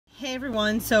Hey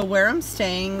everyone, so where I'm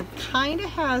staying kind of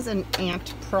has an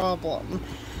ant problem.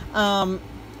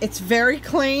 It's very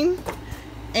clean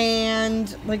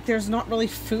and like there's not really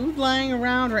food lying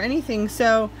around or anything,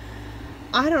 so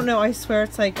I don't know, I swear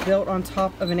it's like built on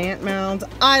top of an ant mound.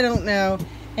 I don't know.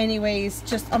 Anyways,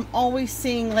 just I'm always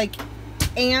seeing like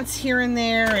ants here and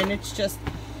there and it's just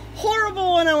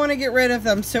horrible and I want to get rid of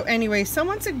them. So anyway,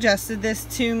 someone suggested this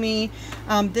to me.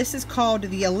 This is called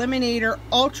the Eliminator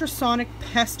Ultrasonic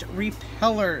Pest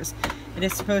Repellers. It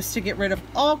is supposed to get rid of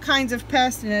all kinds of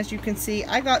pests, and as you can see,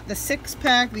 I got the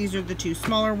 6-pack. These are the two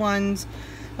smaller ones,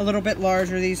 a little bit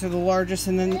larger. These are the largest,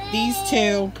 and then these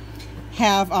two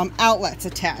have outlets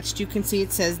attached. You can see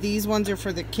it says these ones are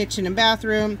for the kitchen and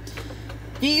bathroom.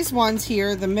 These ones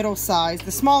here, the middle size,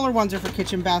 the smaller ones are for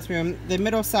kitchen, bathroom. The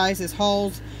middle size is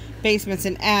halls, basements,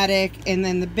 and attic, and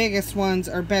then the biggest ones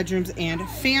are bedrooms and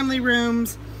family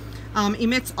rooms.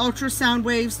 Emits ultrasound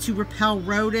waves to repel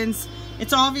rodents.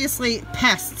 It's obviously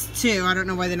pests too. I don't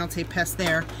know why they don't say pests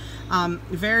there.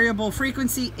 Variable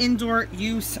frequency, indoor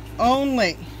use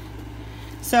only.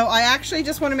 So I actually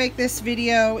just want to make this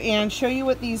video and show you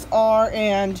what these are,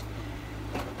 and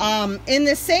in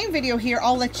this same video here,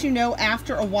 I'll let you know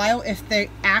after a while if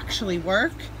they actually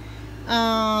work.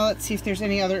 Let's see if there's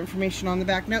any other information on the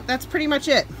back. Nope, that's pretty much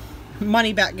it.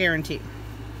 Money back guarantee.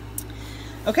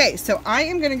 Okay, so I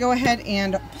am going to go ahead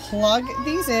and plug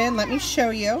these in. Let me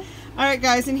show you. Alright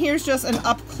guys, and here's just an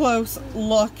up close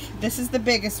look. This is the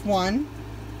biggest one.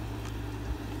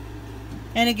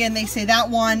 And again, they say that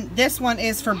one, this one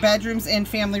is for bedrooms and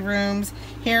family rooms.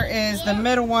 Here is the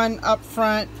middle one up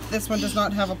front. This one does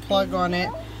not have a plug on it,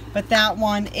 but that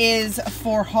one is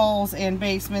for halls and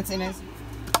basements.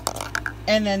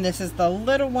 And then this is the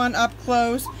little one up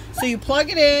close. So you plug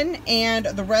it in and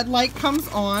the red light comes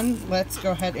on. Let's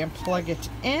go ahead and plug it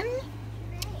in.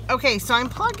 Okay, so I'm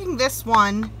plugging this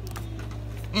one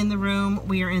in the room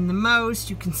we are in the most.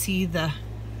 You can see the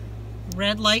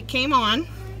red light came on.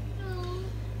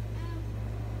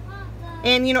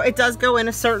 And you know, it does go in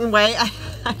a certain way.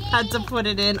 I had to put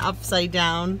it in upside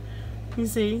down, you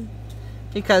see,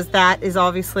 because that is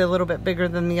obviously a little bit bigger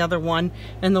than the other one,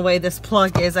 and the way this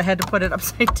plug is, I had to put it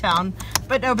upside down,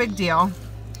 but no big deal.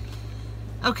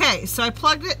 Okay, so I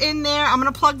plugged it in there. I'm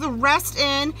gonna plug the rest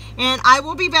in, and I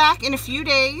will be back in a few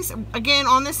days, again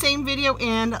on the same video,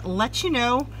 and let you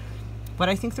know what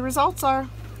I think the results are.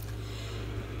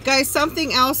 Guys,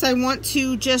 something else, I want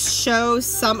to just show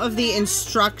some of the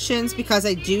instructions because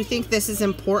I do think this is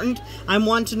important. I'm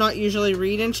one to not usually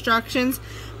read instructions,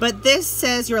 but this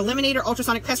says your Eliminator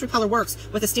Ultrasonic Pest Repeller works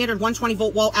with a standard 120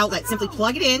 volt wall outlet. Simply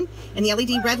plug it in and the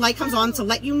LED red light comes on to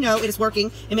let you know it is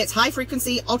working. Emits high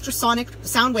frequency ultrasonic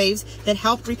sound waves that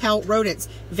help repel rodents.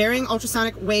 Varying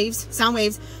ultrasonic waves, sound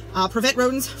waves, prevent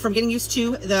rodents from getting used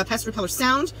to the pest repeller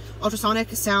sound. Ultrasonic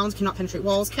sounds cannot penetrate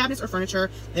walls, cabinets, or furniture.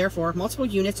 Therefore, multiple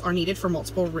units are needed for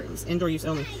multiple rooms. Indoor use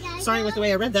only. Sorry with the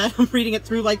way I read that. I'm reading it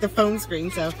through like the phone screen,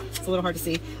 so it's a little hard to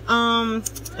see.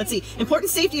 Let's see.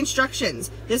 Important safety instructions.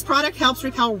 This product helps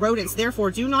repel rodents. Therefore,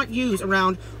 do not use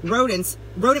around rodent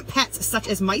pets such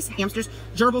as mice, hamsters,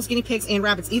 gerbils, guinea pigs, and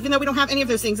rabbits. Even though we don't have any of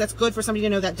those things, that's good for somebody to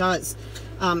know that does.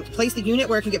 Place the unit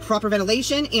where it can get proper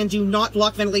ventilation, and do not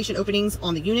block ventilation openings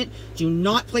on the unit. Do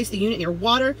not place the unit near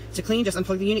water. To clean, just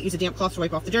unplug the unit, use a damp cloth to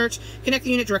wipe off the dirt. Connect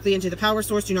the unit directly into the power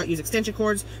source. Do not use extension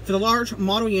cords. For the large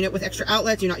model unit with extra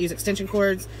outlet, do not use extension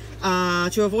cords.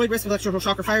 To avoid risk of electrical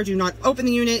shock or fire, do not open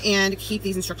the unit, and keep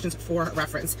these instructions for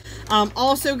reference.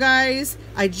 Also guys,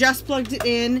 I just plugged it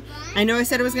in. I know I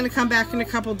said I was going to come back in a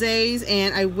couple days,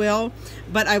 and I will,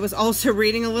 but I was also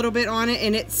reading a little bit on it,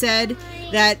 and it said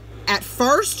that at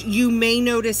first you may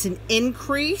notice an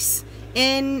increase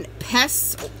in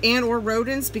pests and or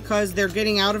rodents because they're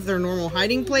getting out of their normal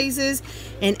hiding places,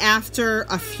 and after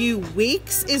a few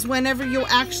weeks is whenever you'll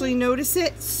actually notice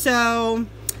it. So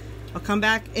I'll come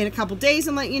back in a couple days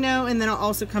and let you know, and then I'll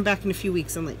also come back in a few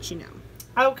weeks and let you know.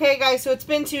 Okay guys, so it's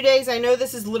been 2 days. I know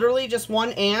this is literally just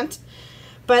one ant,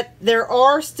 but there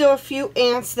are still a few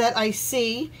ants that I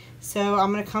see, so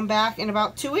I'm going to come back in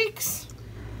about 2 weeks.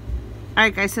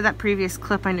 Alright guys, so that previous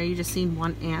clip, I know you just seen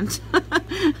one ant,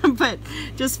 but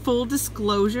just full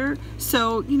disclosure,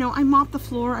 so, you know, I mop the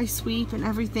floor, I sweep and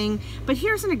everything, but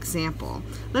here's an example.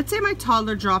 Let's say my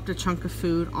toddler dropped a chunk of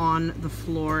food on the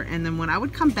floor, and then when I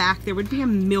would come back, there would be a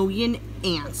million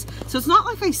ants. So it's not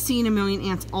like I've seen a million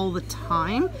ants all the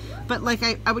time, but like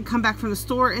I would come back from the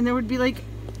store, and there would be like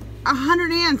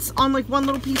 100 ants on like one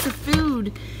little piece of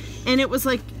food, and it was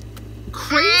like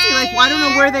crazy. Like, well, I don't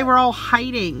know where they were all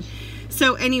hiding.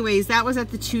 So anyways, that was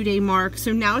at the 2-day mark.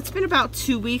 So now it's been about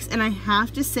 2 weeks, and I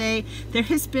have to say there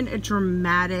has been a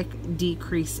dramatic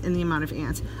decrease in the amount of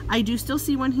ants. I do still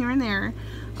see one here and there.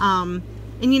 And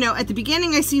you know, at the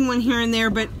beginning I seen one here and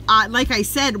there, but like I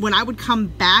said, when I would come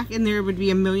back and there would be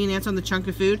a million ants on the chunk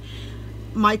of food,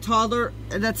 my toddler,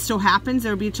 that still happens,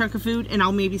 there would be a chunk of food and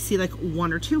I'll maybe see like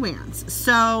 1 or 2 ants.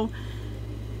 So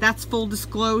that's full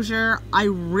disclosure. I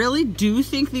really do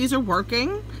think these are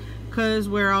working, because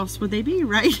where else would they be,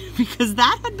 right? Because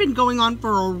that had been going on for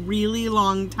a really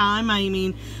long time. I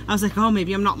mean, I was like, oh,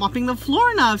 maybe I'm not mopping the floor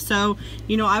enough. So,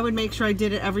 you know, I would make sure I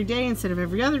did it every day instead of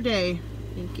every other day.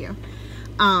 Thank you.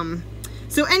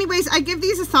 So anyways, I give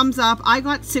these a thumbs up. I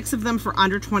got 6 of them for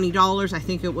under $20. I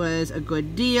think it was a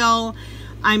good deal.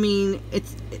 I mean,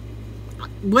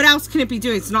 what else can it be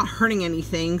doing? It's not hurting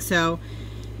anything. So,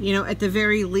 you know, at the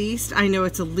very least, I know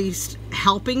it's at least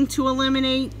helping to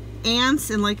eliminate ants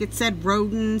and, like it said,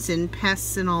 rodents and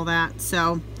pests and all that.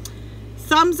 So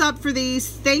thumbs up for these.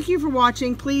 Thank you for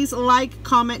watching. Please like,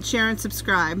 comment, share, and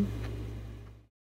subscribe.